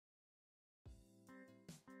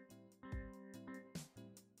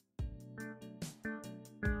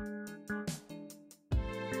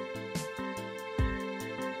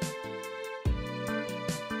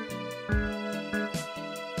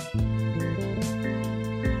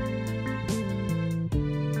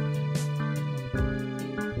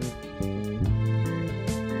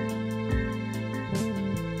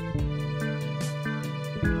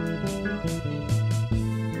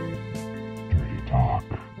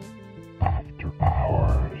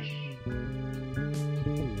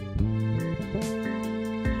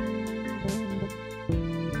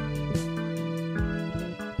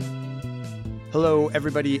Hello,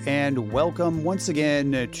 everybody, and welcome once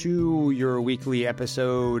again to your weekly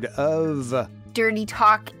episode of Dirty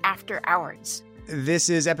Talk After Hours. This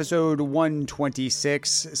is episode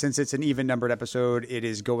 126. Since it's an even-numbered episode, it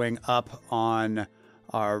is going up on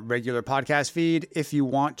our regular podcast feed. If you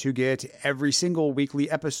want to get every single weekly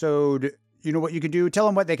episode, you know what you can do? Tell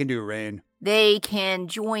them what they can do, Rain. They can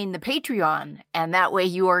join the Patreon, and that way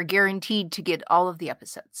you are guaranteed to get all of the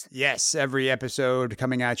episodes. Yes, every episode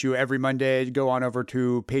coming at you every Monday. Go on over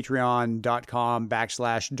to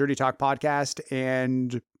patreon.com/Dirty Talk Podcast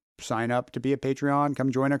and sign up to be a Patreon.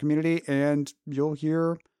 Come join our community, and you'll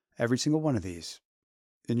hear every single one of these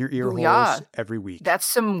in your ear holes every week. That's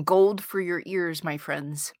some gold for your ears, my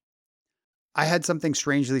friends. I had something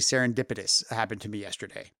strangely serendipitous happen to me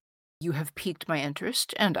yesterday. You have piqued my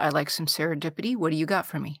interest, and I like some serendipity. What do you got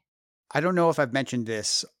for me? I don't know if I've mentioned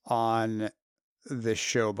this on this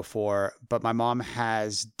show before, but my mom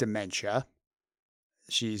has dementia.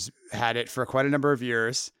 She's had it for quite a number of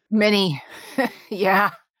years. Many.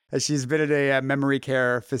 Yeah. She's been at a memory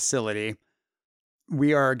care facility.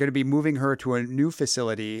 We are going to be moving her to a new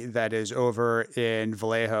facility that is over in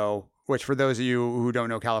Vallejo, which for those of you who don't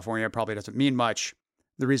know California probably doesn't mean much.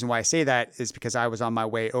 The reason why I say that is because I was on my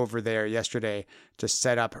way over there yesterday to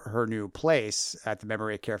set up her new place at the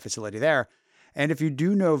memory care facility there. And if you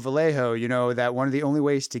do know Vallejo, you know that one of the only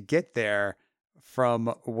ways to get there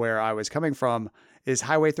from where I was coming from is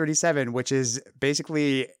Highway 37, which is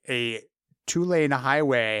basically a 2-lane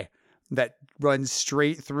highway that runs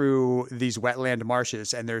straight through these wetland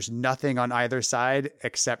marshes. And there's nothing on either side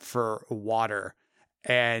except for water.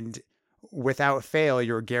 And without fail,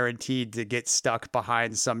 you're guaranteed to get stuck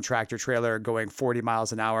behind some tractor trailer going 40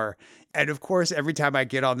 miles an hour. And of course, every time I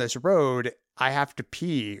get on this road, I have to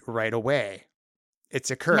pee right away.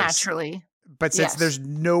 It's a curse. Naturally. But since there's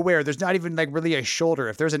nowhere, there's not even like really a shoulder.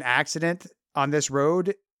 If there's an accident on this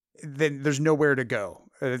road, then there's nowhere to go.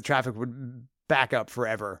 The traffic would back up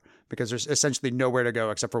forever because there's essentially nowhere to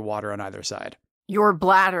go except for water on either side. Your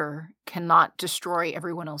bladder cannot destroy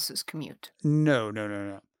everyone else's commute.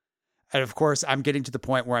 No. And of course, I'm getting to the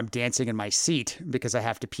point where I'm dancing in my seat because I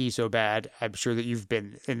have to pee so bad. I'm sure that you've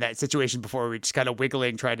been in that situation before where you're just kind of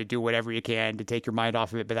wiggling, trying to do whatever you can to take your mind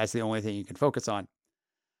off of it, but that's the only thing you can focus on.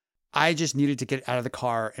 I just needed to get out of the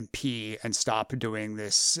car and pee and stop doing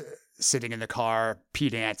this sitting in the car pee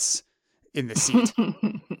dance in the seat.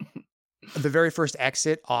 The very first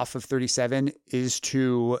exit off of 37 is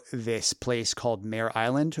to this place called Mare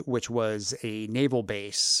Island, which was a naval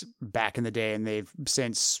base back in the day, and they've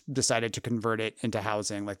since decided to convert it into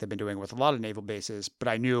housing like they've been doing with a lot of naval bases. But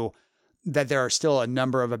I knew that there are still a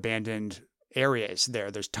number of abandoned areas there.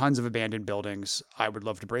 There's tons of abandoned buildings. I would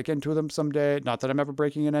love to break into them someday. Not that I'm ever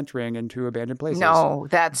breaking and entering into abandoned places. No,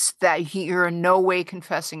 that you're in no way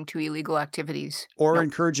confessing to illegal activities. Or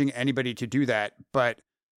encouraging anybody to do that, but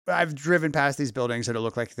I've driven past these buildings and it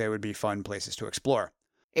looked like they would be fun places to explore.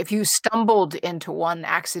 If you stumbled into one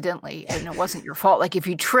accidentally and it wasn't your fault, like if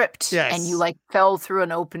you tripped and you like fell through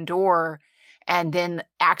an open door and then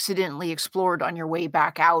accidentally explored on your way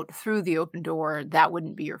back out through the open door, that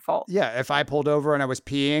wouldn't be your fault. Yeah, if I pulled over and I was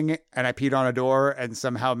peeing and I peed on a door and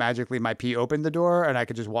somehow magically my pee opened the door and I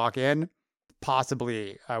could just walk in,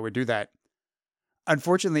 possibly I would do that.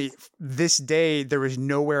 Unfortunately, this day, there was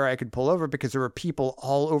nowhere I could pull over because there were people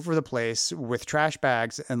all over the place with trash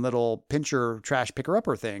bags and little pincher trash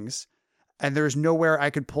picker-upper things. And there's nowhere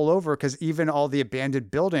I could pull over because even all the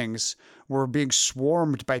abandoned buildings were being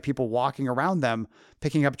swarmed by people walking around them,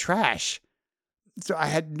 picking up trash. So I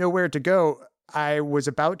had nowhere to go. I was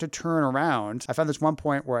about to turn around. I found this one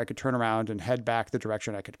point where I could turn around and head back the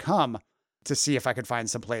direction I could come to see if I could find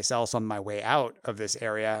someplace else on my way out of this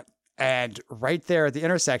area. And right there at the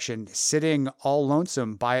intersection, sitting all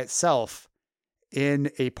lonesome by itself in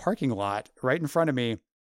a parking lot right in front of me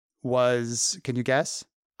was, can you guess?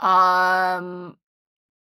 Elvis?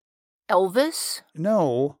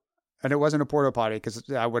 No. And it wasn't a porta potty because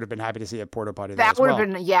I would have been happy to see a porta potty there That as would well. have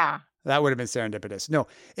been, yeah. That would have been serendipitous. No,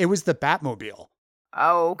 it was the Batmobile.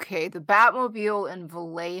 Okay, the Batmobile in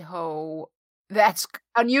Vallejo. That's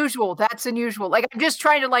unusual. That's unusual. Like, I'm just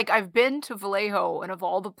trying to, like, I've been to Vallejo, and of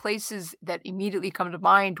all the places that immediately come to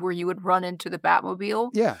mind where you would run into the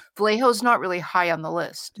Batmobile, Vallejo's not really high on the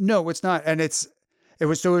list. No, it's not. And it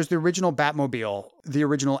was the original Batmobile, the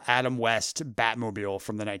original Adam West Batmobile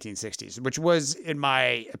from the 1960s, which was, in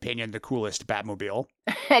my opinion, the coolest Batmobile.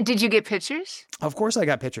 Did you get pictures? Of course I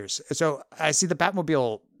got pictures. So I see the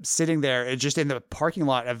Batmobile sitting there just in the parking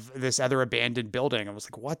lot of this other abandoned building. I was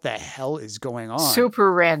like, what the hell is going on?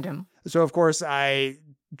 Super random. So, of course, I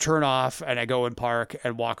turn off and I go and park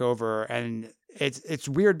and walk over. And it's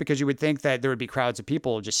weird because you would think that there would be crowds of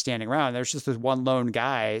people just standing around. There's just this one lone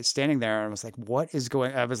guy standing there, and I was like, "What is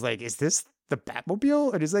going?" I was like, "Is this the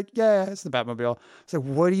Batmobile?" And he's like, "Yeah, it's the Batmobile." I was like,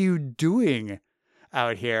 "What are you doing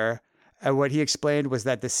out here?" And what he explained was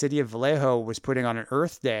that the city of Vallejo was putting on an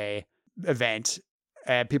Earth Day event.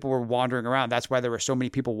 And people were wandering around. That's why there were so many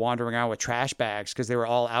people wandering around with trash bags, because they were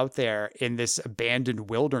all out there in this abandoned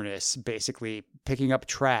wilderness, basically picking up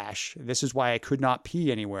trash. This is why I could not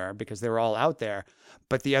pee anywhere, because they were all out there.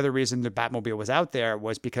 But the other reason the Batmobile was out there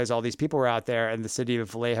was because all these people were out there, and the city of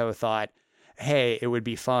Vallejo thought, hey, it would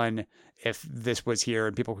be fun if this was here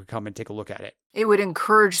and people could come and take a look at it. It would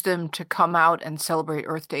encourage them to come out and celebrate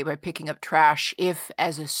Earth Day by picking up trash if,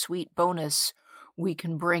 as a sweet bonus, we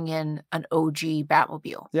can bring in an OG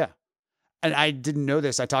Batmobile. Yeah. And I didn't know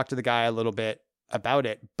this. I talked to the guy a little bit about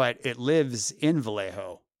it, but it lives in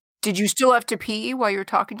Vallejo. Did you still have to pee while you were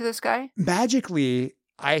talking to this guy? Magically,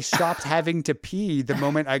 I stopped having to pee the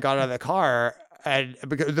moment I got out of the car. And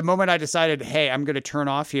because the moment I decided, hey, I'm going to turn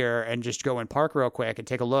off here and just go and park real quick and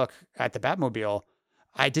take a look at the Batmobile,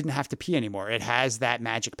 I didn't have to pee anymore. It has that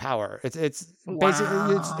magic power. It's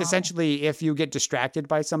basically, it's essentially, if you get distracted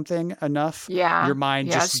by something enough, your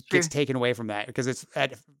mind just gets taken away from that, because it's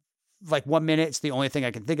at like 1 minute, it's the only thing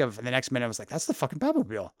I can think of. And the next minute I was like, that's the fucking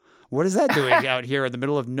Batmobile. What is that doing out here in the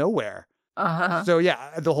middle of nowhere? So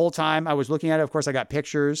yeah, the whole time I was looking at it, of course, I got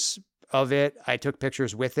pictures of it. I took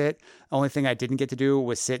pictures with it. Only thing I didn't get to do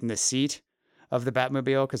was sit in the seat of the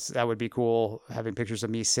Batmobile, because that would be cool, having pictures of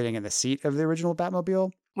me sitting in the seat of the original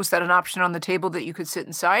Batmobile. Was that an option on the table that you could sit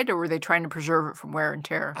inside, or were they trying to preserve it from wear and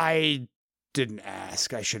tear? I didn't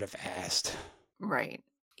ask. I should have asked. Right.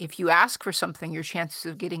 If you ask for something, your chances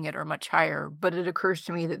of getting it are much higher. But it occurs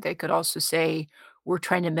to me that they could also say, we're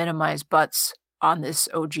trying to minimize butts on this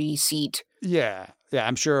OG seat. Yeah. Yeah.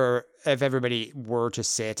 I'm sure if everybody were to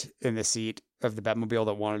sit in the seat of the Batmobile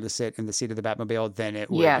that wanted to sit in the seat of the Batmobile, then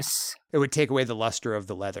it would take away the luster of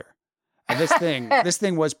the leather. And this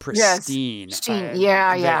thing was pristine. Pristine.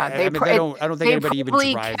 I don't think anybody even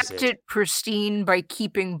drives kept it pristine by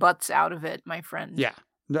keeping butts out of it, my friend. Yeah.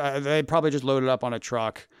 They probably just load it up on a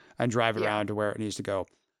truck and drive it around to where it needs to go.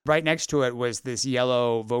 Right next to it was this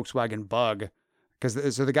yellow Volkswagen Bug.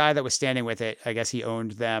 So the guy that was standing with it, I guess he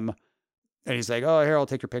owned them. And he's like, oh, here, I'll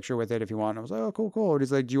take your picture with it if you want. And I was like, oh, cool. And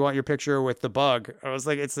he's like, do you want your picture with the Bug? I was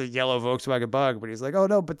like, it's a yellow Volkswagen Bug. But he's like, oh,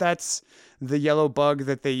 no, but that's the yellow Bug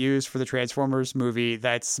that they use for the Transformers movie.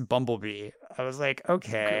 That's Bumblebee. I was like,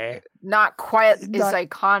 okay. Not quite as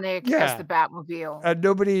iconic as the Batmobile.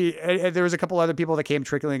 And there was a couple other people that came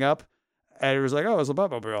trickling up. And it was like, oh, it's a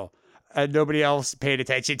Batmobile. And nobody else paid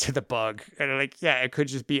attention to the Bug. And I'm like, yeah, it could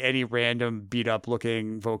just be any random beat up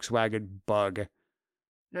looking Volkswagen Bug.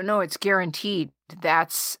 No, it's guaranteed.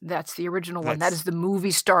 That's the original one. That is the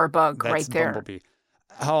movie star Bug right there. Bumblebee.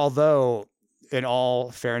 Although, in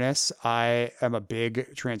all fairness, I am a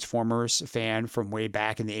big Transformers fan from way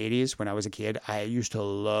back in the 80s when I was a kid. I used to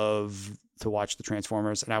love to watch the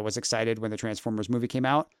Transformers, and I was excited when the Transformers movie came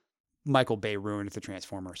out. Michael Bay ruined the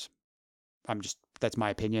Transformers. That's my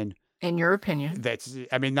opinion. In your opinion?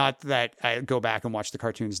 Not that I go back and watch the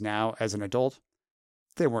cartoons now as an adult.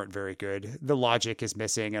 They weren't very good. The logic is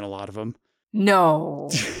missing in a lot of them. No,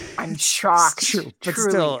 I'm shocked. True. But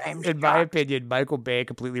still, in my opinion, Michael Bay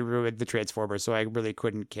completely ruined the Transformers, so I really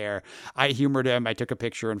couldn't care. I humored him. I took a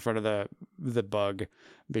picture in front of the Bug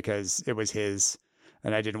because it was his,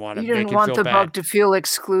 and I didn't want to make him feel bad. You didn't want the Bug to feel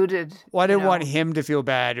excluded. Well, I didn't want him to feel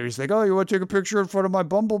bad. He was like, oh, you want to take a picture in front of my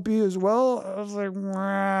Bumblebee as well? I was like,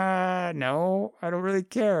 no, I don't really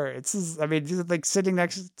care. It's like sitting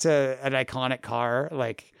next to an iconic car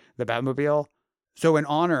like the Batmobile. So in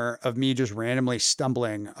honor of me just randomly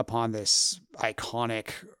stumbling upon this iconic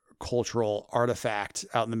cultural artifact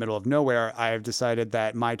out in the middle of nowhere, I have decided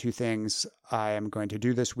that my two things I am going to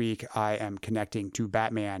do this week, I am connecting to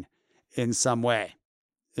Batman in some way,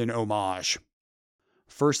 in homage.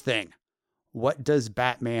 First thing, what does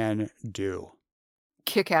Batman do?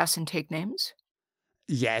 Kick ass and take names?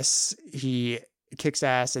 Yes, he kicks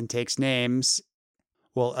ass and takes names.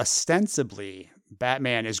 Well, ostensibly,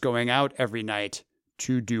 Batman is going out every night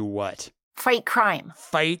to do what? Fight crime.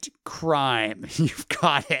 Fight crime. You've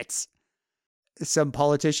got it. Some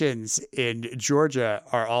politicians in Georgia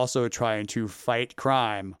are also trying to fight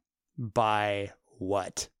crime by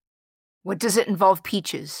what? What does it involve?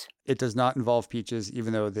 Peaches? It does not involve peaches,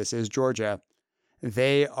 even though this is Georgia.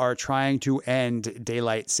 They are trying to end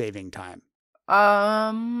daylight saving time.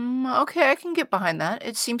 Okay, I can get behind that.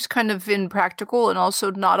 It seems kind of impractical, and also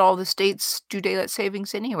not all the states do daylight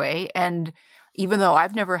savings anyway. And even though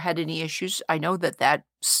I've never had any issues, I know that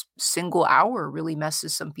single hour really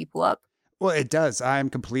messes some people up. Well, it does. I'm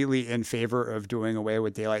completely in favor of doing away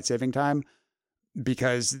with daylight saving time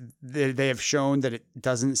because they have shown that it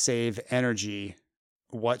doesn't save energy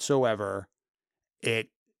whatsoever. It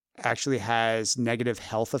actually has negative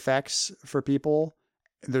health effects for people.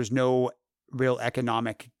 There's no real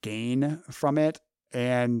economic gain from it,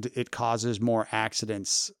 and it causes more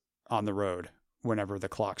accidents on the road whenever the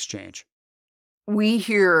clocks change. We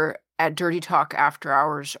here at Dirty Talk After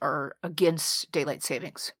Hours are against daylight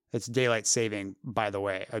savings. It's daylight saving, by the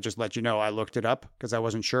way. I just let you know I looked it up because I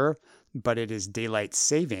wasn't sure, but it is daylight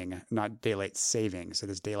saving, not daylight savings. It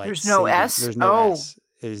is daylight There's saving. no S? There's no Oh, S.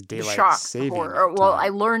 It is the daylight shock, the saving. horror. Well, I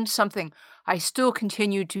time. learned something. I still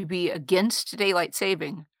continue to be against daylight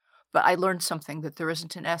saving, but I learned something that there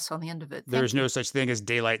isn't an S on the end of it. There's Thank you. no such thing as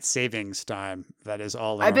daylight savings time. That is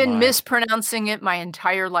all in I've our been mind. mispronouncing it my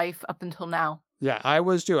entire life up until now. Yeah, I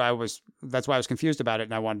was too. That's why I was confused about it,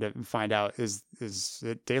 and I wanted to find out is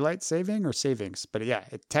it daylight saving or savings? But yeah,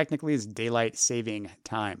 it technically is daylight saving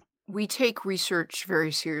time. We take research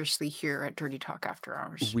very seriously here at Dirty Talk After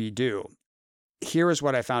Hours. We do. Here is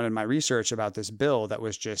what I found in my research about this bill that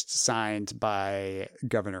was just signed by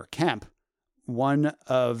Governor Kemp. One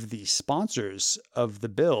of the sponsors of the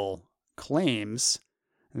bill claims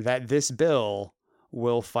that this bill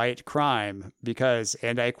will fight crime because,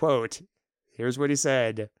 and I quote, here's what he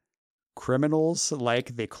said, criminals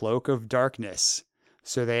like the cloak of darkness,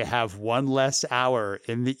 so they have one less hour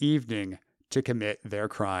in the evening to commit their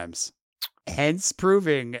crimes. Hence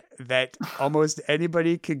proving that almost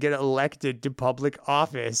anybody could get elected to public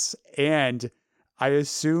office. And I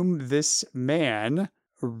assume this man,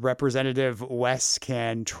 Representative Wes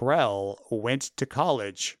Cantrell, went to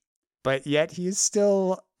college, but yet he's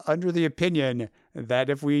still under the opinion that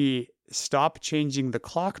if we stop changing the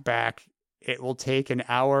clock back, it will take an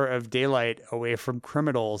hour of daylight away from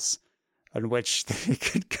criminals on which they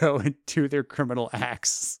could go and do their criminal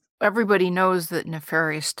acts. Everybody knows that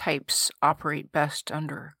nefarious types operate best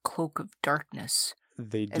under cloak of darkness.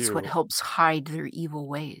 They do. It's what helps hide their evil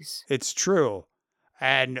ways. It's true.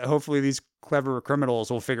 And hopefully these clever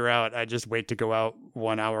criminals will figure out I just wait to go out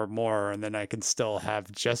 1 hour more and then I can still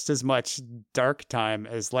have just as much dark time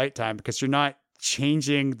as light time because you're not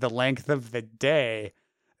changing the length of the day.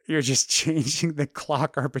 You're just changing the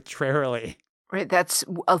clock arbitrarily. Right, that's,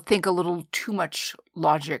 I think, a little too much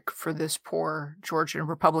logic for this poor Georgian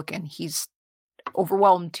Republican. He's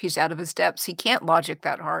overwhelmed. He's out of his depths. He can't logic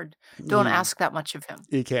that hard. Don't ask that much of him.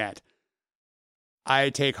 He can't.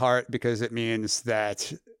 I take heart because it means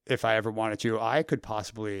that if I ever wanted to, I could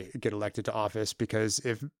possibly get elected to office because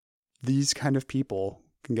if these kind of people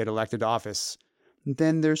can get elected to office,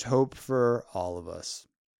 then there's hope for all of us.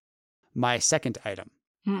 My second item.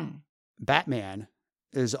 Batman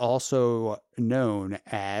is also known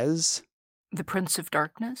as... The Prince of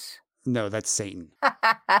Darkness? No, that's Satan.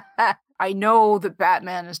 I know that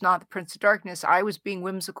Batman is not the Prince of Darkness. I was being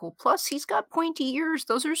whimsical. Plus, he's got pointy ears.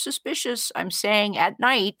 Those are suspicious. I'm saying at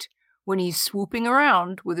night, when he's swooping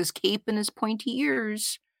around with his cape and his pointy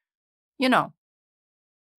ears, you know.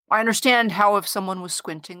 I understand how if someone was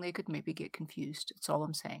squinting, they could maybe get confused. That's all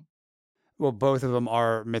I'm saying. Well, both of them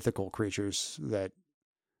are mythical creatures that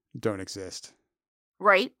don't exist.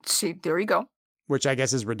 Right. See, there you go. Which I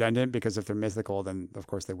guess is redundant because if they're mythical, then of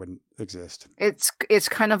course they wouldn't exist. It's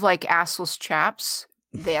kind of like assless chaps.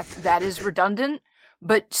 That is redundant.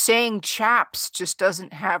 But saying chaps just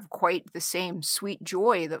doesn't have quite the same sweet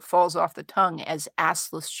joy that falls off the tongue as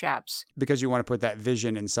assless chaps. Because you want to put that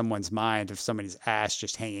vision in someone's mind of somebody's ass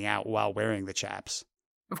just hanging out while wearing the chaps.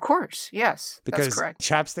 Of course, yes. Because that's correct.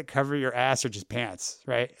 Chaps that cover your ass are just pants,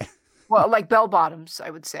 right? Well, like bell bottoms, I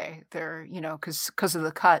would say. They're, because of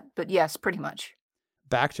the cut. But yes, pretty much.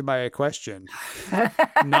 Back to my question.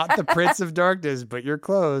 Not the Prince of Darkness, but you're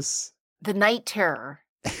close. The Night Terror.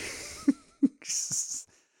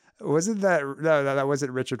 Wasn't that... No, that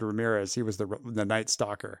wasn't Richard Ramirez. He was the Night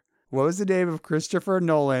Stalker. What was the name of Christopher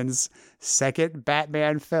Nolan's second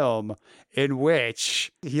Batman film in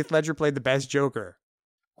which Heath Ledger played the best Joker?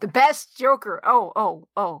 The best Joker.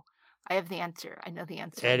 Oh. I have the answer. I know the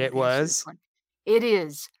answer. And it was? It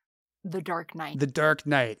is The Dark Knight. The Dark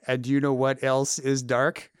Knight. And do you know what else is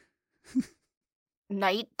dark?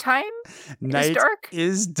 Nighttime Night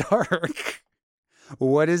is dark.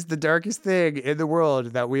 What is the darkest thing in the world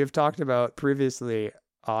that we have talked about previously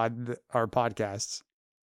on our podcasts?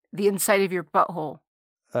 The inside of your butthole.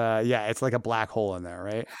 Yeah, it's like a black hole in there,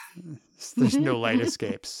 right? There's no light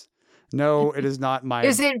escapes. No, it is not my...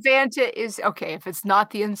 Is it Vanta? Okay, if it's not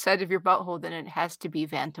the inside of your butthole, then it has to be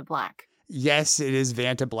Vanta Black. Yes, it is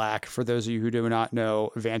Vanta Black. For those of you who do not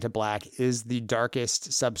know, Vanta Black is the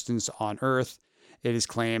darkest substance on Earth. It is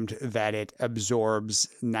claimed that it absorbs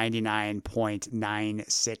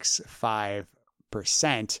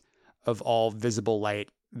 99.965% of all visible light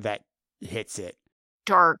that hits it.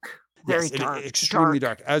 Dark. Very Yes, dark. extremely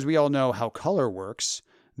dark. As we all know how color works,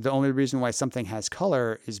 the only reason why something has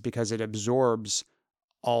color is because it absorbs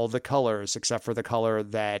all the colors except for the color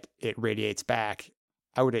that it radiates back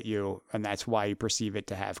out at you, and that's why you perceive it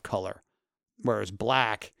to have color. Whereas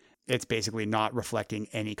black, it's basically not reflecting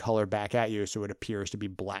any color back at you, so it appears to be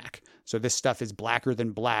black. So this stuff is blacker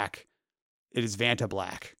than black. It is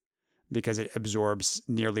Vantablack because it absorbs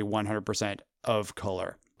nearly 100% of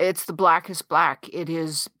color. It's the blackest black. It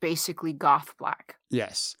is basically goth black.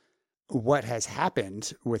 Yes. What has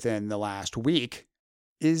happened within the last week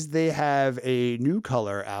is they have a new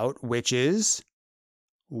color out, which is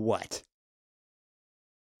what?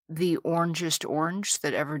 The orangest orange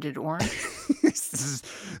that ever did orange.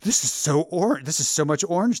 This is so orange. This is so much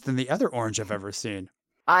orange than the other orange I've ever seen.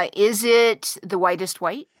 Is it the whitest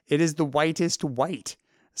white? It is the whitest white.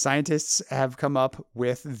 Scientists have come up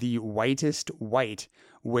with the whitest white,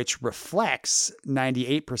 which reflects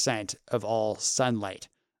 98% of all sunlight.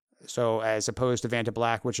 So as opposed to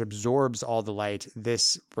Vantablack, which absorbs all the light,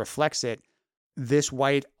 this reflects it. This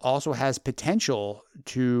white also has potential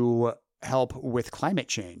to help with climate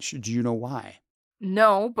change. Do you know why?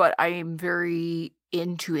 No, but I am very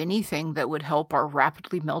into anything that would help our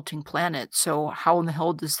rapidly melting planet. So how in the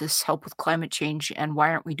hell does this help with climate change, and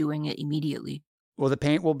why aren't we doing it immediately? Well, the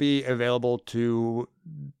paint will be available to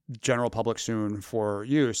general public soon for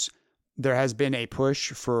use. There has been a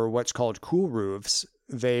push for what's called cool roofs.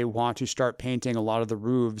 They want to start painting a lot of the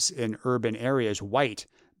roofs in urban areas white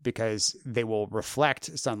because they will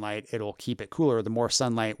reflect sunlight. It'll keep it cooler. The more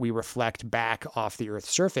sunlight we reflect back off the Earth's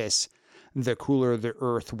surface, the cooler the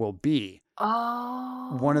Earth will be.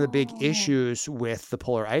 Oh. One of the big issues with the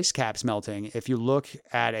polar ice caps melting, if you look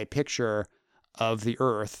at a picture of the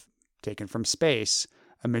Earth taken from space,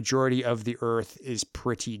 a majority of the Earth is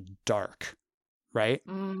pretty dark, right?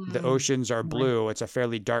 The oceans are blue. It's a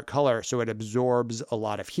fairly dark color, so it absorbs a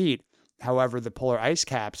lot of heat. However, the polar ice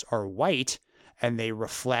caps are white, and they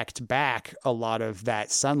reflect back a lot of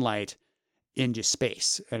that sunlight into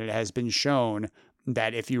space. And it has been shown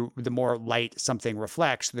that the more light something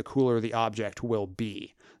reflects, the cooler the object will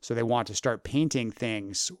be. So they want to start painting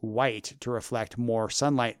things white to reflect more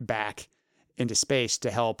sunlight back into space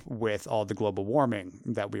to help with all the global warming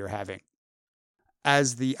that we are having.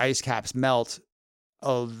 As the ice caps melt,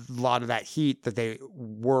 a lot of that heat that they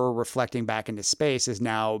were reflecting back into space is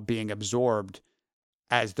now being absorbed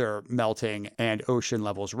as they're melting and ocean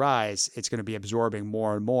levels rise. It's going to be absorbing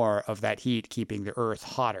more and more of that heat, keeping the Earth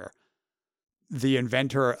hotter. The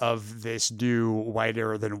inventor of this new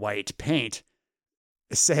whiter than white paint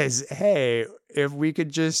says, hey, if we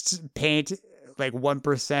could just paint like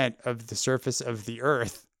 1% of the surface of the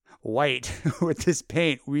Earth white with this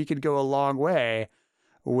paint, we could go a long way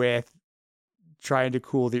with trying to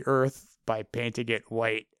cool the Earth by painting it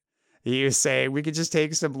white. He was saying we could just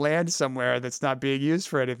take some land somewhere that's not being used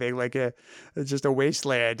for anything, like just a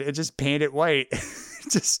wasteland, and just paint it white.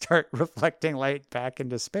 Just start reflecting light back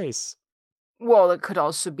into space. Well, it could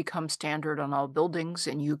also become standard on all buildings,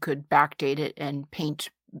 and you could backdate it and paint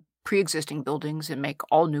pre-existing buildings and make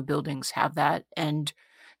all new buildings have that. And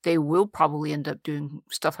they will probably end up doing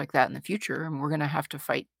stuff like that in the future. And we're going to have to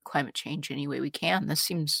fight climate change any way we can. This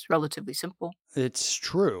seems relatively simple. It's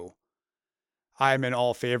true. I'm in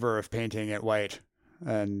all favor of painting it white.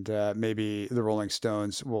 And maybe the Rolling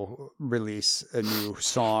Stones will release a new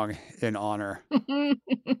song in honor.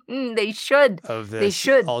 They should. Of this They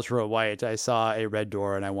should. ultra white. I saw a red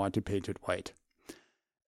door and I want to paint it white.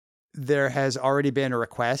 There has already been a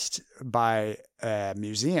request by a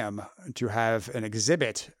museum to have an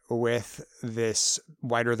exhibit with this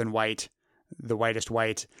whiter than white, the whitest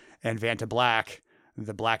white, and Vantablack,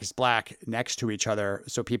 the blackest black, next to each other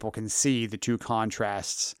so people can see the two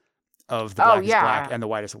contrasts of the blackest black and the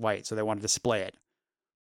whitest white. So they want to display it.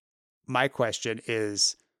 My question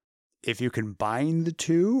is, if you combine the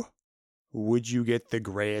two, would you get the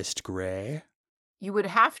grayest gray? You would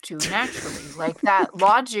have to, naturally. Like that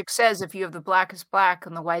logic says if you have the blackest black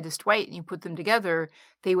and the whitest white and you put them together,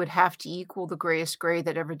 they would have to equal the grayest gray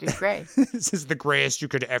that ever did gray. This is the grayest you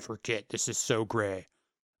could ever get. This is so gray.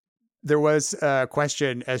 There was a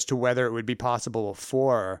question as to whether it would be possible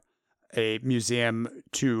for a museum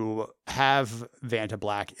to have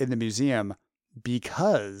Vantablack in the museum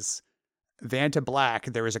because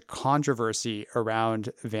Vantablack, there is a controversy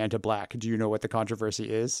around Vantablack. Do you know what the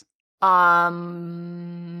controversy is?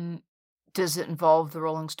 Does it involve the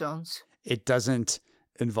Rolling Stones? It doesn't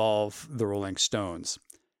involve the Rolling Stones.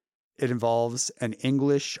 It involves an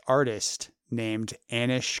English artist named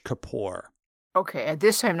Anish Kapoor. Okay,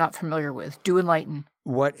 this I'm not familiar with. Do enlighten.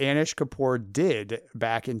 What Anish Kapoor did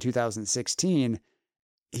back in 2016,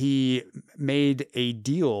 he made a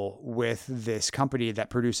deal with this company that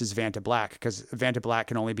produces Vanta Black, because Vanta Black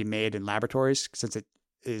can only be made in laboratories since it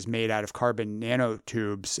is made out of carbon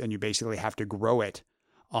nanotubes, and you basically have to grow it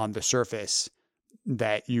on the surface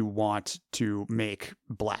that you want to make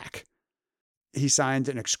black. He signed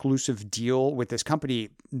an exclusive deal with this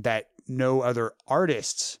company that no other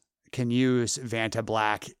artists can use Vanta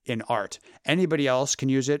Black in art. Anybody else can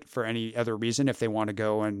use it for any other reason. If they want to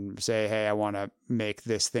go and say, hey, I want to make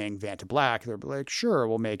this thing Vanta Black, they're like, sure,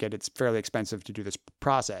 we'll make it. It's fairly expensive to do this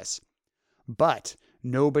process. But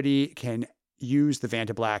nobody can use the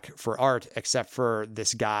Vanta Black for art except for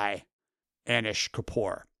this guy, Anish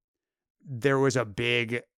Kapoor. There was a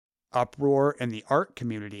big uproar in the art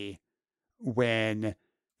community when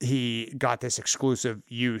he got this exclusive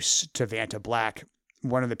use to Vanta Black.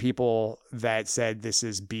 One of the people that said this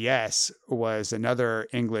is BS was another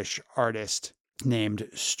English artist named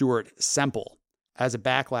Stuart Semple. As a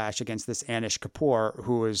backlash against this Anish Kapoor,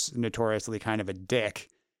 who was notoriously kind of a dick,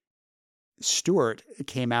 Stuart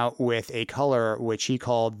came out with a color which he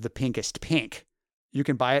called the pinkest pink. You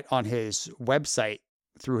can buy it on his website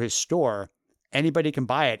through his store. Anybody can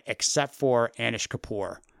buy it except for Anish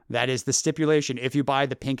Kapoor. That is the stipulation. If you buy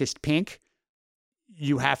the pinkest pink,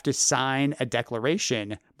 you have to sign a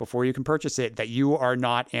declaration before you can purchase it that you are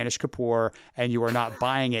not Anish Kapoor and you are not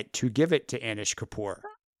buying it to give it to Anish Kapoor.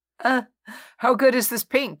 How good is this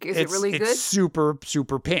pink? Is it really good? It's super,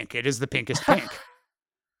 super pink. It is the pinkest pink.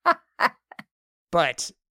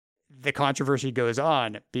 But the controversy goes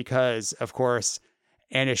on because, of course,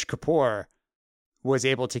 Anish Kapoor was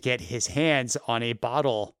able to get his hands on a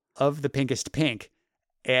bottle of the pinkest pink.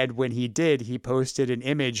 And when he did, he posted an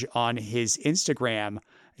image on his Instagram.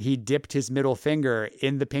 He dipped his middle finger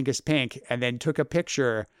in the pinkest pink and then took a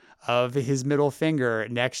picture of his middle finger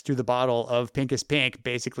next to the bottle of pinkest pink,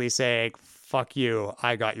 basically saying, fuck you,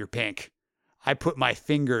 I got your pink. I put my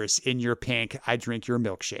fingers in your pink. I drink your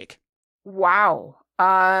milkshake. Wow.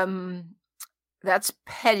 That's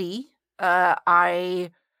petty.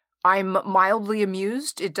 I'm mildly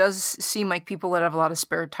amused. It does seem like people that have a lot of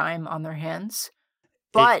spare time on their hands.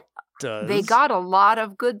 But they got a lot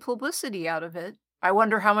of good publicity out of it. I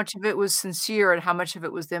wonder how much of it was sincere and how much of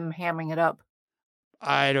it was them hamming it up.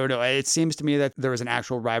 I don't know. It seems to me that there was an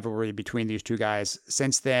actual rivalry between these two guys.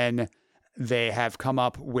 Since then, they have come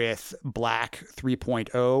up with Black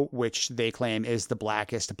 3.0, which they claim is the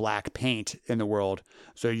blackest black paint in the world.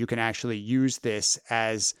 So you can actually use this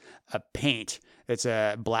as a paint. It's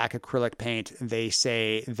a black acrylic paint. They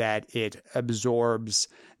say that it absorbs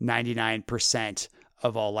 99%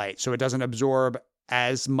 of all light. So it doesn't absorb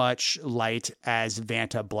as much light as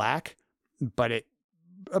Vanta Black, but it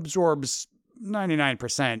absorbs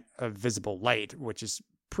 99% of visible light, which is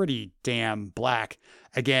pretty damn black.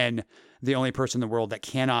 Again, the only person in the world that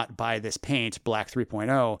cannot buy this paint, Black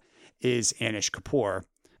 3.0, is Anish Kapoor.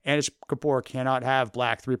 Anish Kapoor cannot have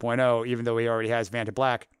Black 3.0, even though he already has Vanta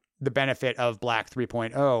Black. The benefit of Black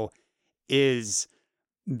 3.0 is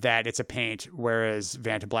that it's a paint, whereas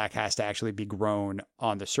Vanta Black has to actually be grown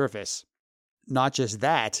on the surface. Not just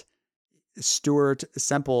that, Stuart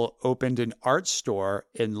Semple opened an art store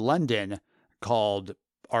in London called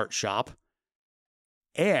Art Shop.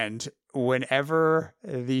 And whenever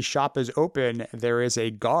the shop is open, there is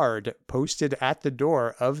a guard posted at the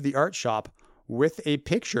door of the art shop with a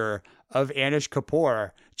picture of Anish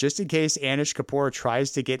Kapoor, just in case Anish Kapoor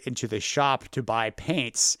tries to get into the shop to buy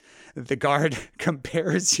paints. The guard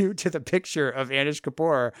compares you to the picture of Anish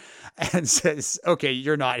Kapoor and says, okay,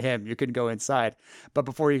 you're not him. You can go inside. But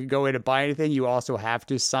before you can go in and buy anything, you also have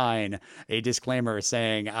to sign a disclaimer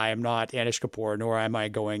saying, I am not Anish Kapoor, nor am I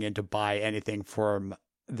going in to buy anything from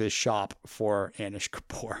the shop for Anish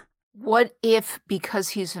Kapoor. What if, because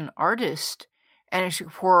he's an artist, Anish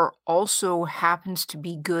Kapoor also happens to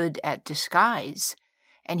be good at disguise,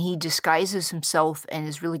 and he disguises himself and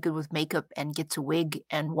is really good with makeup and gets a wig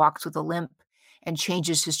and walks with a limp and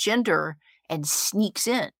changes his gender and sneaks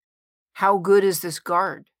in? How good is this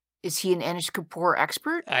guard? Is he an Anish Kapoor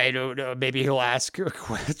expert? I don't know. Maybe he'll ask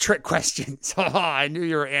trick questions. I knew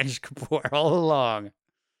you were Anish Kapoor all along.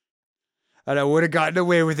 And I would have gotten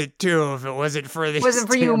away with it too if it wasn't for these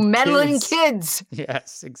you meddling kids.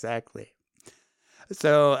 Yes, exactly.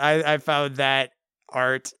 So I found that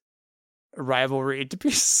art rivalry to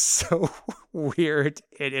be so weird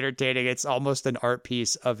and entertaining. It's almost an art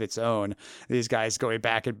piece of its own. These guys going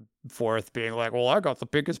back and forth, being like, well, I got the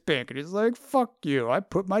biggest pink. And he's like, fuck you. I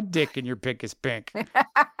put my dick in your biggest pink.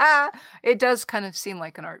 It does kind of seem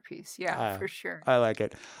like an art piece. Yeah, for sure. I like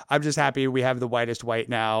it. I'm just happy we have the whitest white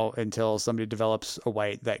now until somebody develops a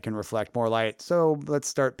white that can reflect more light. So let's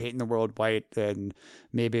start painting the world white, and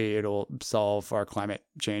maybe it'll solve our climate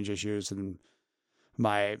change issues, and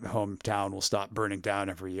my hometown will stop burning down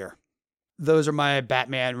every year. Those are my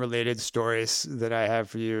Batman related stories that I have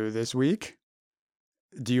for you this week.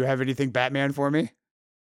 Do you have anything Batman for me?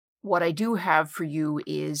 What I do have for you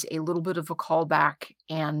is a little bit of a callback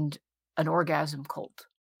and an orgasm cult.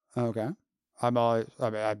 Okay. I'm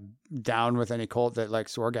down with any cult that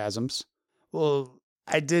likes orgasms. Well,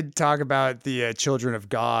 I did talk about the Children of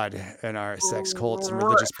God and our sex cults and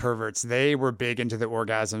religious perverts. They were big into the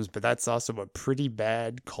orgasms, but that's also a pretty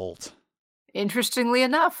bad cult. Interestingly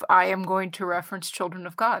enough, I am going to reference Children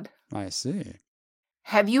of God. I see.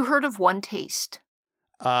 Have you heard of One Taste?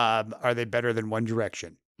 Are they better than One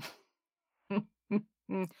Direction?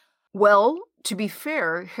 Well, to be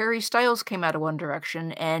fair, Harry Styles came out of One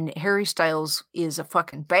Direction, and Harry Styles is a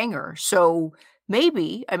fucking banger. So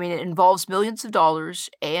maybe, I mean, it involves millions of dollars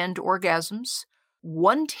and orgasms.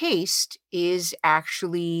 One Taste is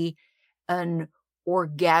actually an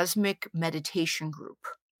orgasmic meditation group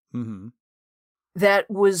that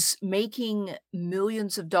was making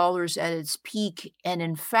millions of dollars at its peak, and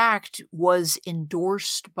in fact was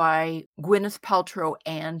endorsed by Gwyneth Paltrow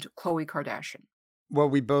and Khloe Kardashian. Well,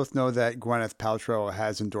 we both know that Gwyneth Paltrow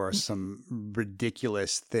has endorsed some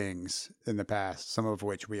ridiculous things in the past, some of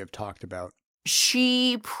which we have talked about.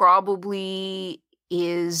 She probably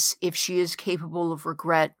is, if she is capable of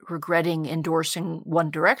regretting endorsing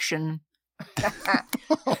One Direction.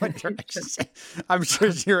 One Direction. I'm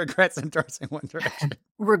sure she regrets endorsing One Direction.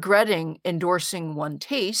 Regretting endorsing One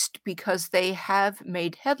Taste because they have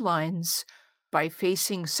made headlines by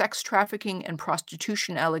facing sex trafficking and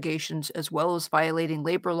prostitution allegations, as well as violating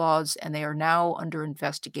labor laws, and they are now under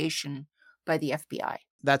investigation by the FBI.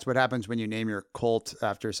 That's what happens when you name your cult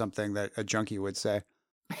after something that a junkie would say.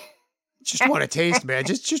 Just want a taste, man.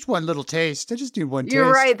 Just one little taste. I just need one taste.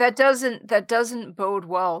 You're right. That doesn't bode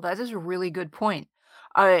well. That is a really good point.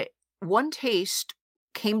 One Taste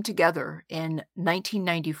came together in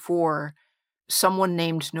 1994. Someone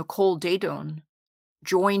named Nicole Dadone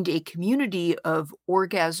joined a community of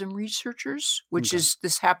orgasm researchers, which is,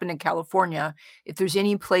 this happened in California. If there's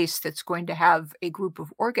any place that's going to have a group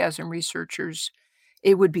of orgasm researchers,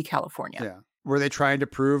 it would be California. Yeah. Were they trying to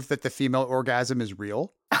prove that the female orgasm is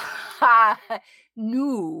real?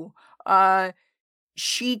 No.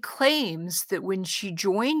 She claims that when she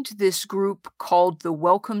joined this group called the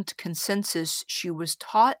Welcomed Consensus, she was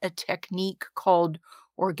taught a technique called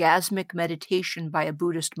orgasmic meditation by a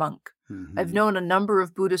Buddhist monk. I've known a number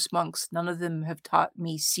of Buddhist monks. None of them have taught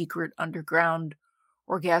me secret underground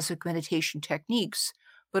orgasmic meditation techniques.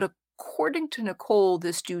 But according to Nicole,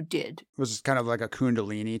 this dude did. Was it kind of like a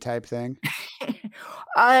Kundalini type thing?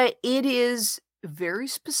 It is very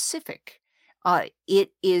specific.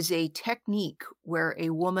 It is a technique where a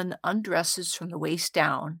woman undresses from the waist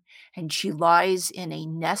down and she lies in a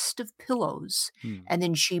nest of pillows and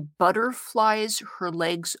then she butterflies her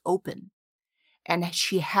legs open and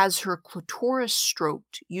she has her clitoris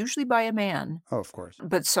stroked, usually by a man. Oh, of course.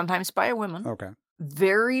 But sometimes by a woman. Okay.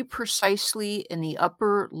 Very precisely in the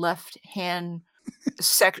upper left hand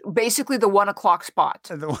basically the 1 o'clock spot.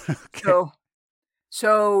 Okay.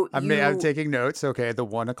 So I'm taking notes. Okay, the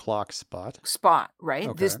 1 o'clock spot, right?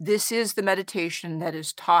 Okay. This is the meditation that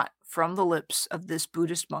is taught from the lips of this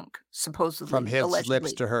Buddhist monk, supposedly. From his allegedly.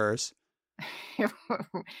 lips to hers.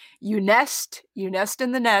 You nest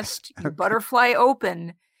in the nest, you butterfly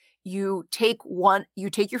open, you take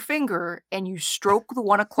your finger and you stroke the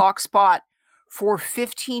 1 o'clock spot for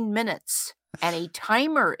 15 minutes, and a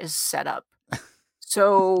timer is set up.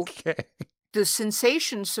 So the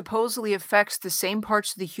sensation supposedly affects the same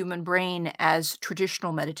parts of the human brain as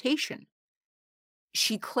traditional meditation.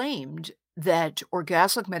 She claimed that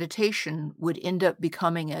orgasmic meditation would end up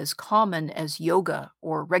becoming as common as yoga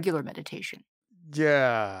or regular meditation.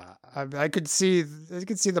 Yeah, I could see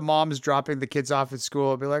the moms dropping the kids off at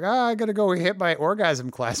school and be like, I got to go hit my orgasm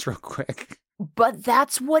class real quick. But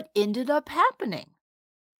that's what ended up happening.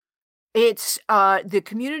 It's the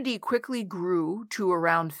community quickly grew to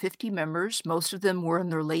around 50 members. Most of them were in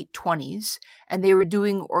their late 20s, and they were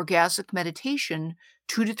doing orgasmic meditation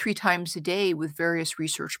 2 to 3 times a day with various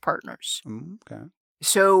research partners. Okay.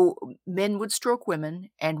 So men would stroke women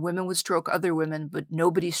and women would stroke other women, but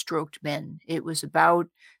nobody stroked men. It was about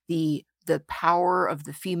the the power of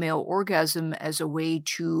the female orgasm as a way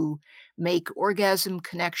to make orgasm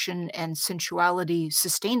connection and sensuality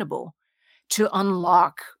sustainable. To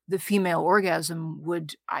unlock the female orgasm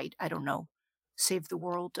would, I don't know, save the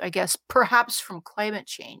world, I guess, perhaps from climate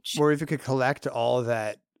change. Or if you could collect all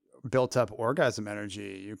that built up orgasm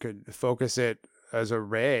energy, you could focus it as a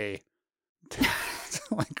ray to, to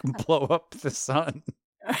like blow up the sun.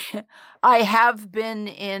 I have been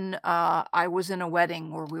in, I was in a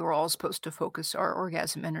wedding where we were all supposed to focus our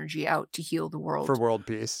orgasm energy out to heal the For world. world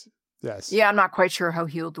peace. Yes. Yeah, I'm not quite sure how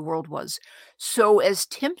healed the world was. So, as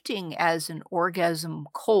tempting as an orgasm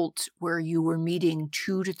cult where you were meeting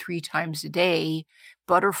 2 to 3 times a day,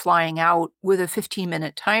 butterflying out with a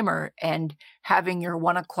 15-minute timer and having your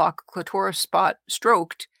 1 o'clock clitoris spot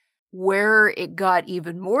stroked, where it got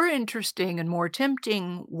even more interesting and more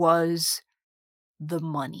tempting was the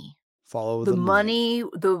money. Follow The the money.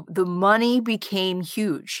 money the money became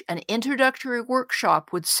huge. An introductory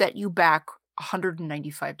workshop would set you back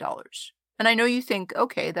 $195. And I know you think,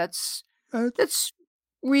 "Okay, that's Uh, that's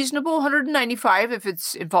reasonable, 195 if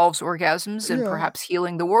it's involves orgasms and yeah. perhaps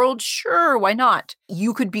healing the world. Sure, why not?"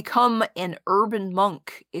 You could become an urban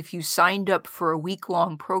monk if you signed up for a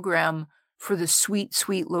week-long program for the sweet,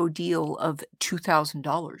 sweet low deal of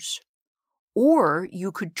 $2,000. Or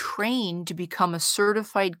you could train to become a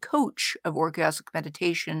certified coach of orgasmic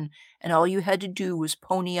meditation, and all you had to do was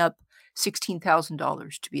pony up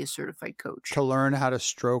 $16,000 to be a certified coach To learn how to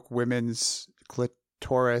stroke women's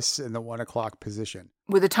clitoris in the 1 o'clock position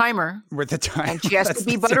with a timer, with the time. and she has to That's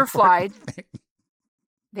be the important butterflied. thing.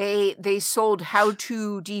 They sold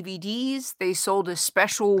how-to DVDs, they sold a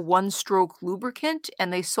special one-stroke lubricant,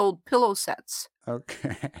 and they sold pillow sets.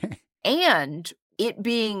 Okay. And it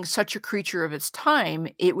being such a creature of its time,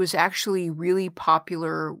 it was actually really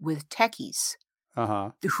popular with techies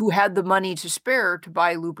Uh-huh. who had the money to spare to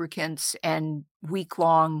buy lubricants and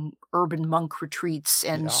week-long urban monk retreats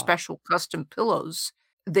and Yeah. special custom pillows.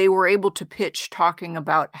 They were able to pitch talking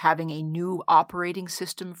about having a new operating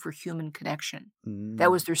system for human connection.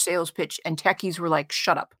 That was their sales pitch, and techies were like,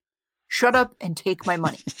 "Shut up. Shut up and take my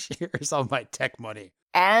money." Here's all my tech money.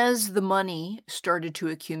 As the money started to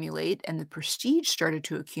accumulate and the prestige started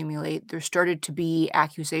to accumulate, there started to be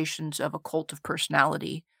accusations of a cult of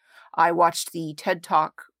personality. I watched the TED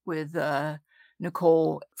Talk with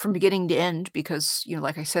Nicole from beginning to end because,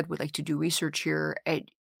 like I said, we like to do research here.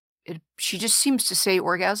 She just seems to say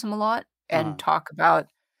orgasm a lot Uh-huh. and talk about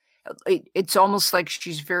it's almost like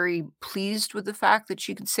she's very pleased with the fact that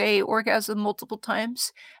she can say orgasm multiple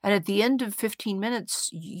times, and at the end of 15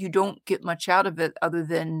 minutes, you don't get much out of it other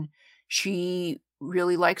than she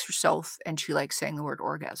really likes herself and she likes saying the word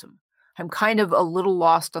orgasm. I'm kind of a little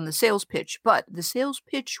lost on the sales pitch, but the sales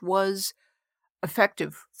pitch was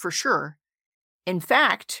effective for sure. In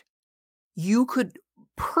fact, you could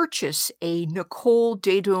purchase a Nicole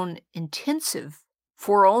Daedone intensive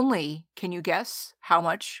for only, can you guess how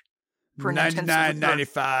much? For an intensive with her.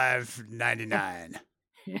 $99.95.99.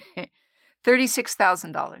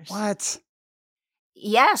 $36,000. What?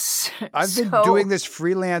 Yes. I've been doing this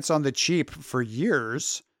freelance on the cheap for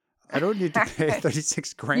years. I don't need to pay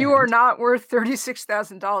 36 grand. You are not worth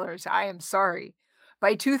 $36,000. I am sorry.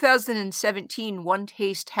 By 2017, One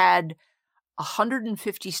Taste had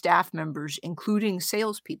 150 staff members, including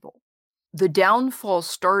salespeople. The downfall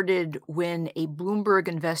started when a Bloomberg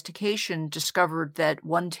investigation discovered that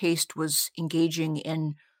One Taste was engaging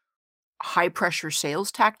in high-pressure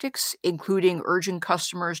sales tactics, including urging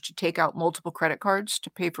customers to take out multiple credit cards to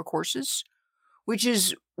pay for courses, which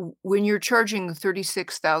is when you're charging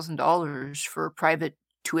 $36,000 for private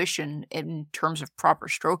tuition in terms of proper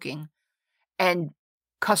stroking, and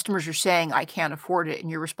customers are saying, "I can't afford it," and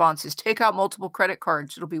your response is, "Take out multiple credit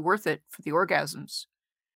cards. It'll be worth it for the orgasms."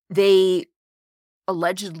 They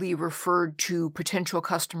allegedly referred to potential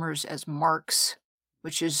customers as marks,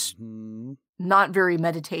 which is Mhm. not very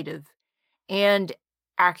meditative. And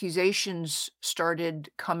accusations started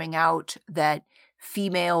coming out that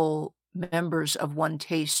female members of One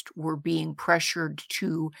Taste were being pressured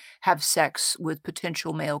to have sex with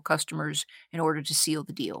potential male customers in order to seal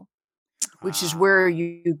the deal, which is where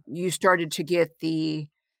Ah. you started to get the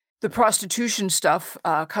prostitution stuff.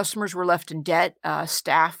 Customers were left in debt.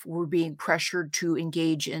 Staff were being pressured to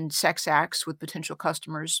engage in sex acts with potential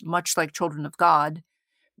customers, much like children of God,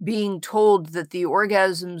 being told that the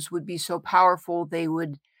orgasms would be so powerful they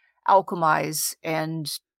would alchemize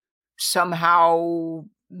and somehow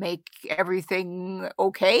make everything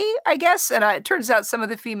okay, I guess. And it turns out some of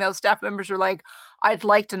the female staff members are like, "I'd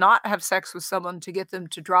like to not have sex with someone to get them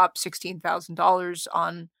to drop $16,000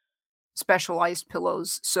 on specialized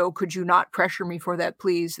pillows. So could you not pressure me for that,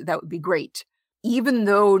 please? That would be great. Even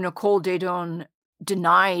though Nicole Daedone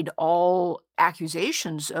denied all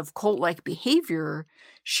accusations of cult-like behavior,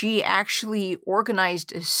 she actually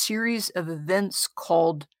organized a series of events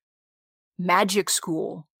called Magic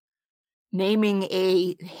School, naming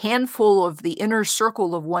a handful of the inner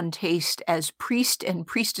circle of One Taste as priest and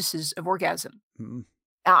priestesses of orgasm. Mm.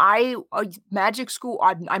 Magic School,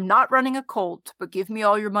 I'm not running a cult, but give me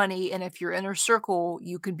all your money, and if you're inner circle,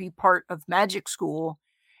 you can be part of Magic School,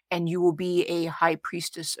 and you will be a high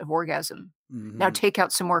priestess of orgasm. Mm-hmm. Now take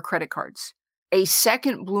out some more credit cards. A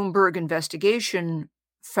second Bloomberg investigation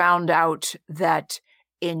found out that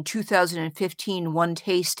in 2015, One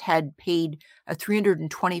Taste had paid a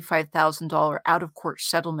 $325,000 out-of-court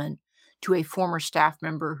settlement to a former staff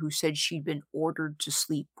member who said she'd been ordered to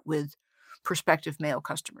sleep with prospective male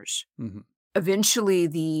customers. Mm-hmm. Eventually,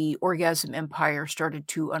 the orgasm empire started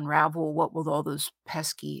to unravel, what with all those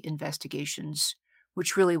pesky investigations,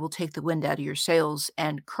 which really will take the wind out of your sails.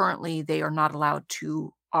 And currently, they are not allowed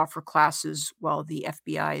to offer classes while the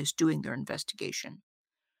FBI is doing their investigation.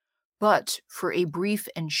 But for a brief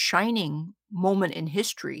and shining moment in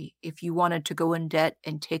history, if you wanted to go in debt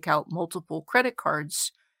and take out multiple credit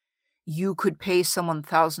cards, you could pay someone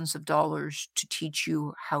thousands of dollars to teach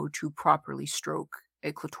you how to properly stroke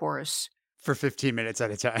a clitoris. For 15 minutes at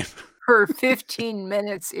a time. For 15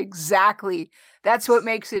 minutes, exactly. That's what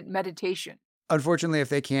makes it meditation. Unfortunately, if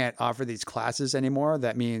they can't offer these classes anymore,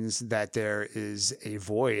 that means that there is a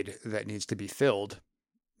void that needs to be filled.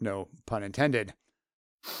 No pun intended.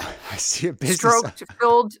 I see a business...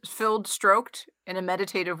 Filled, stroked in a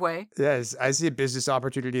meditative way. Yes, I see a business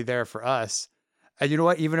opportunity there for us. And you know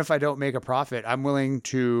what? Even if I don't make a profit, I'm willing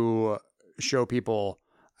to show people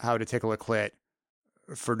how to tickle a clit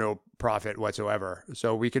for no profit whatsoever.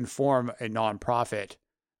 So we can form a nonprofit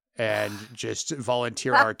and just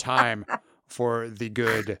volunteer our time for the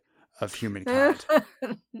good of humankind.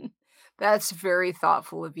 That's very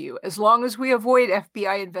thoughtful of you. As long as we avoid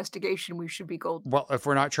FBI investigation, we should be golden. Well, if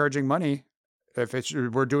we're not charging money,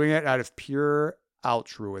 we're doing it out of pure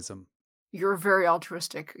altruism. You're very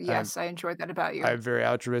altruistic. Yes, I enjoyed that about you. I'm very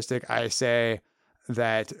altruistic. I say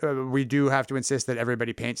that we do have to insist that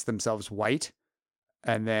everybody paints themselves white.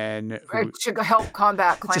 And then to help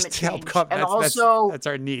combat climate change. That's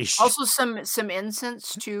our niche. Also some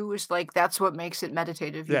incense too is like, that's what makes it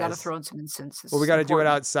meditative. You got to throw in some incense. Well, we got to do it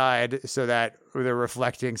outside so that they're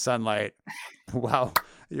reflecting sunlight. Wow.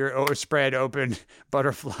 You're spread open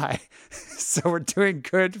butterfly. So we're doing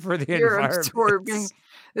good for the environment. Absorbing.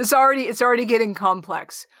 It's already getting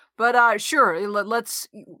complex. But sure, let's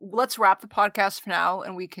wrap the podcast for now,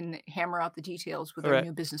 and we can hammer out the details with our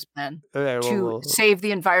new business plan to save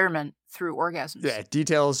the environment through orgasms. Yeah,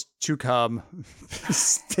 details to come.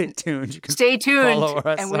 Stay tuned. You can Stay tuned. Follow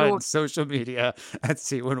us on social media and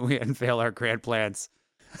see when we unveil our grand plans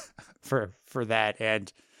for that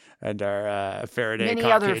and our Faraday many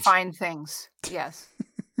cock other cage. Fine things. Yes.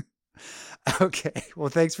 Okay. Well,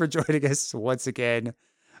 thanks for joining us once again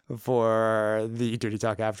for the Dirty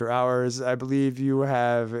Talk After Hours. I believe you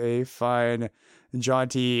have a fine,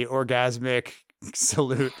 jaunty, orgasmic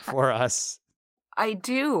salute for us. I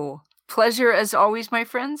do. Pleasure as always, my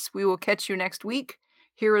friends. We will catch you next week.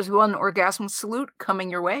 Here is one orgasm salute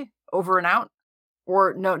coming your way. Over and out.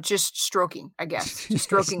 Or no, just stroking, I guess. Just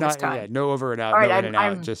stroking this time. Yeah, no over and out, right, no in and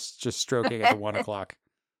out. Just stroking at the 1 o'clock.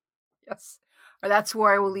 Yes. Or that's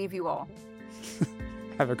where I will leave you all.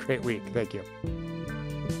 Have a great week. Thank you.